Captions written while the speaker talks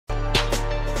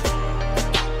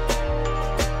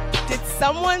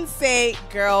Someone say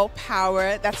girl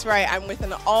power. That's right, I'm with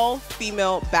an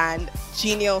all-female band,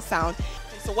 Genial Sound.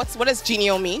 So what does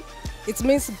genial mean? It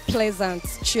means pleasant,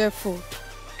 cheerful.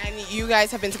 And you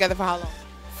guys have been together for how long?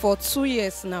 For 2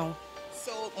 years now.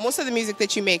 So most of the music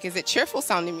that you make, is it cheerful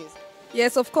sounding music?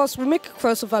 Yes, of course, we make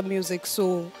crossover music,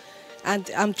 so, and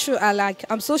I'm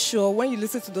so sure when you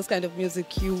listen to those kind of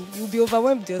music, you'll be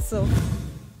overwhelmed yourself.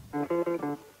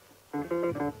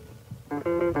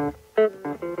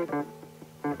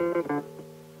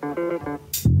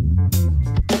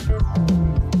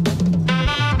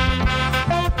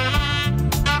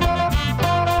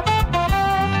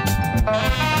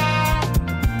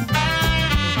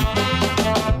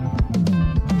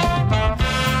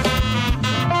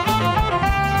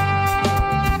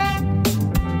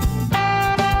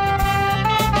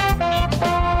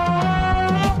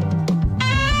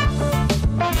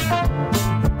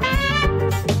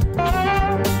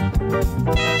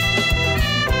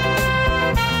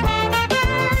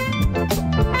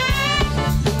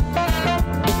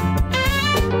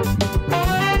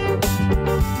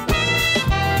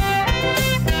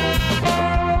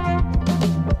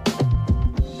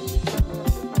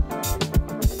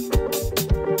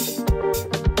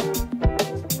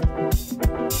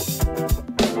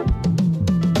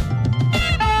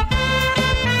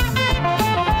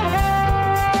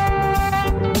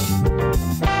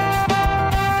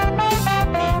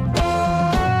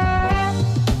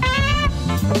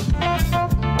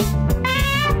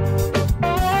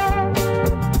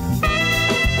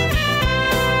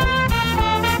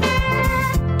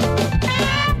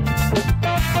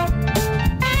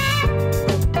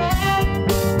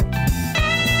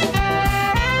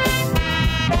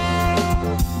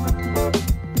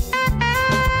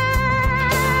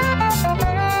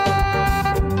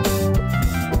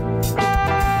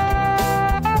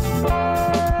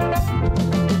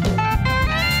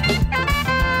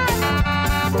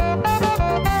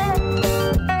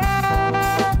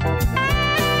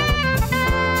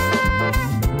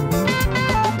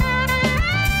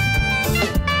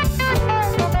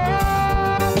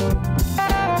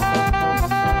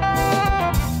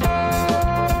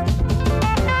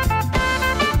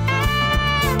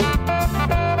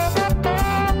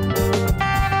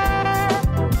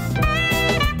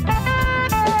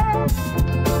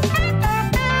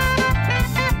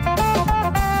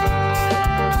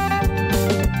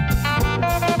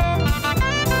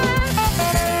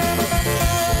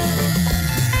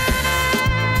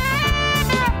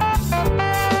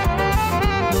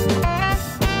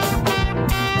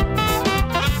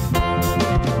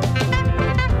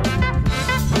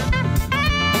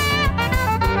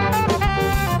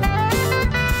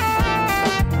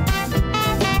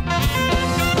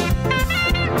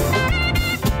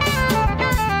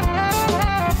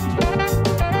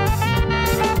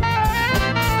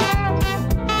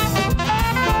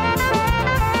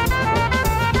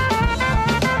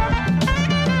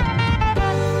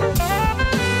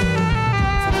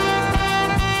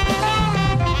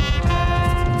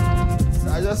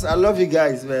 I love you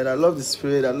guys, man. I love the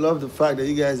spirit. I love the fact that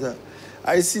you guys are.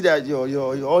 I see that all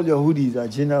your hoodies are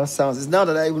General Sounds. It's now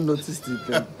that I even noticed it.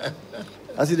 Man.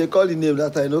 I see they call the name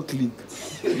that I know clip.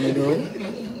 You know,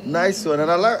 nice one. And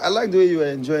I like the way you were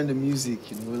enjoying the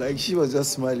music. You know, like she was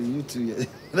just smiling. You too. Yeah.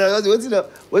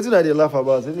 What's that they laugh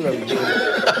about?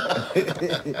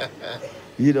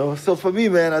 You know. So for me,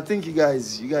 man, I think you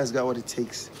guys got what it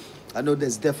takes. I know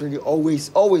there's definitely always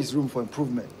room for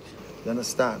improvement. You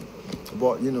understand?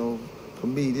 But you know, for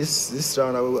me, this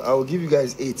round, I will give you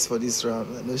guys 8s for this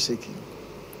round. No shaking.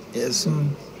 Yes, sir.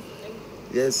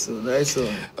 Yes, sir. Nice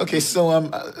one. Okay, so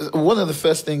one of the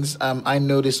first things I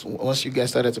noticed once you guys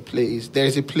started to play is there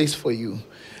is a place for you,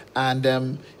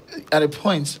 and at a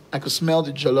point I could smell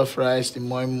the jollof rice, the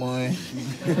moi moi,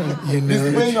 you know,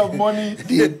 the spraying of money,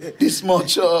 the small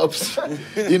chops.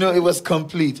 You know, it was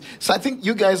complete. So I think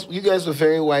you guys were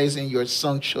very wise in your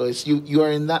song choice. You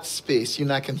are in that space. You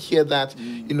know, I can hear that.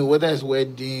 You know, whether it's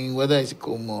wedding, whether it's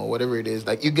como, whatever it is,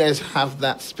 like you guys have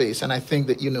that space, and I think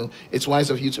that it's wise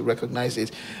of you to recognize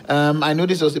it. I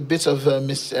noticed there was a bit of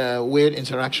weird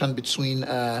interaction between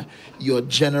your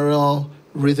general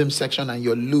rhythm section and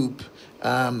your loop.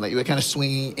 Like you were kind of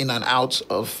swinging in and out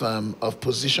of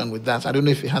position with that. I don't know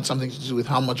if it had something to do with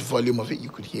how much volume of it you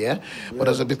could hear, but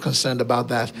I was a bit concerned about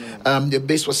that. Your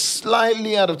bass was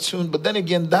slightly out of tune, but then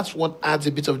again, that's what adds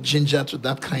a bit of ginger to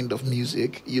that kind of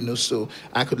music, so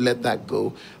I could let that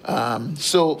go.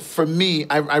 So for me,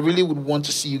 I really would want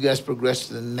to see you guys progress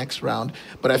to the next round,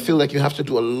 but I feel like you have to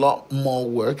do a lot more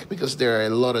work because there are a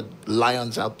lot of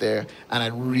lions out there, and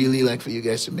I'd really like for you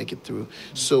guys to make it through.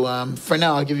 So for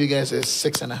now, I'll give you guys a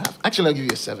 6.5. Actually, I'll give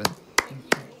you a 7.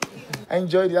 I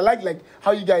enjoyed it. I like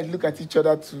how you guys look at each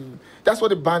other too. That's what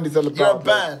the band is all about. You're a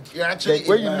band. You're actually like,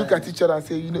 when a you band. look at each other and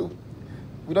say, you know,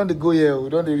 we don't go here, we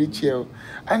don't reach here.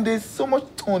 And there's so much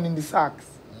tone in the sax.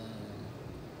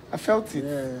 I felt it.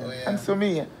 Yeah. Oh, yeah. And so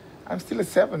me, I'm still a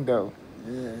 7 though.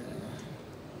 Yeah.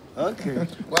 Okay.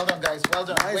 Well done, guys. Well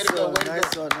done. Way Nice to go. one, Way to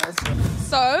nice go. one, nice one.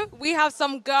 So we have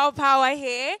some girl power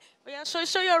here. Yeah,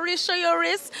 show your wrist, show your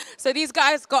wrist. So these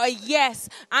guys got a yes.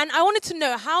 And I wanted to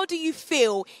know, how do you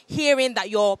feel hearing that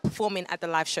you're performing at the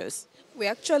live shows?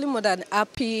 We're actually more than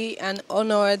happy and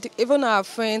honored. Even our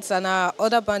friends and our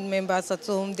other band members at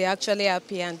home, they're actually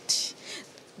happy, and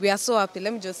we are so happy.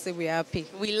 Let me just say we're happy.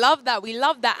 We love that. We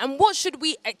love that. And what should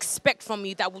we expect from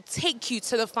you that will take you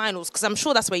to the finals? Because I'm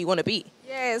sure that's where you want to be.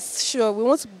 Yes, sure. We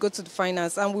want to go to the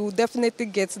finals, and we will definitely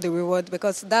get the reward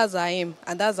because that's our aim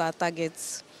and that's our target.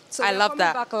 So I love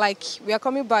that. We are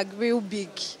coming back real big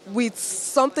with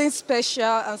something special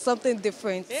and something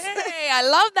different. Hey, I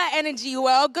love that energy.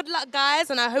 Well, good luck, guys,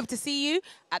 and I hope to see you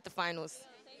at the finals.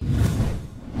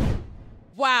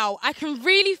 Wow, I can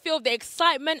really feel the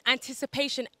excitement,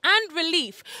 anticipation, and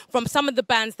relief from some of the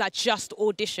bands that just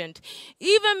auditioned.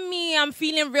 Even me, I'm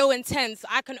feeling real intense.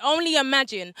 I can only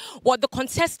imagine what the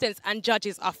contestants and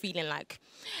judges are feeling like.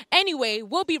 Anyway,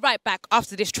 we'll be right back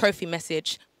after this trophy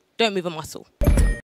message. Don't move a muscle.